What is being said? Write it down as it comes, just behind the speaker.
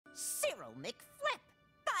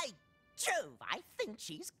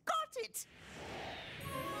she's got it!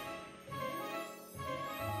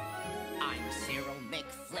 I'm Cyril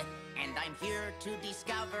McFlip, and I'm here to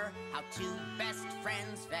discover how two best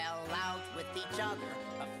friends fell out with each other.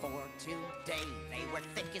 Before today, they were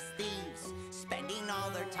thick as thieves, spending all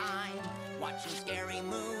their time watching scary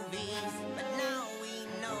movies. But now we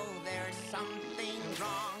know there's something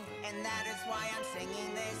wrong, and that is why I'm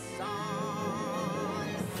singing this song.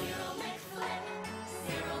 Cyril McFlip,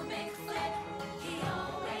 Cyril McFlip, he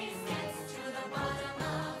always gets to the bottom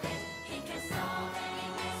of it. He can solve any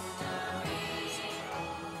mystery,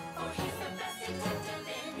 for he's the best detective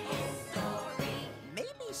in history.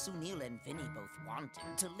 Maybe Sunil and Vinny both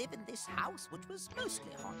wanted to live in this house, which was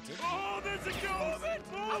mostly haunted. Oh, there's a ghost!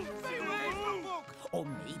 Or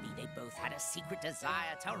maybe they both had a secret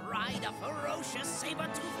desire to ride a ferocious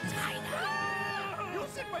saber-toothed tiger. You'll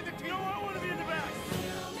sit by the TV. No, I want to be in the back.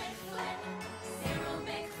 Cyril McFlip, Cyril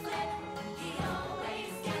McFlip, he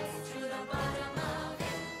always gets to the bottom of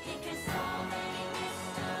it. He can solve any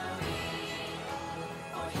mystery,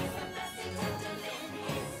 for he's the best detective in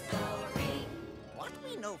history. What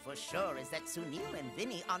we know for sure is that Sunil and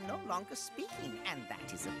Vinny are no longer speaking, and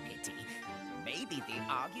that is a pity. Maybe they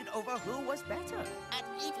argued over who was better at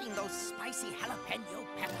eating those spicy jalapeno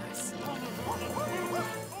peppers.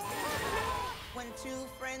 When two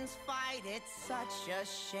friends fight, it's such a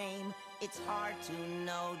shame. It's hard to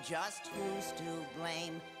know just who's to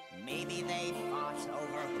blame. Maybe they fought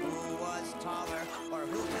over who was taller or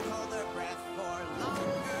who could hold their breath for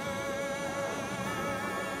longer.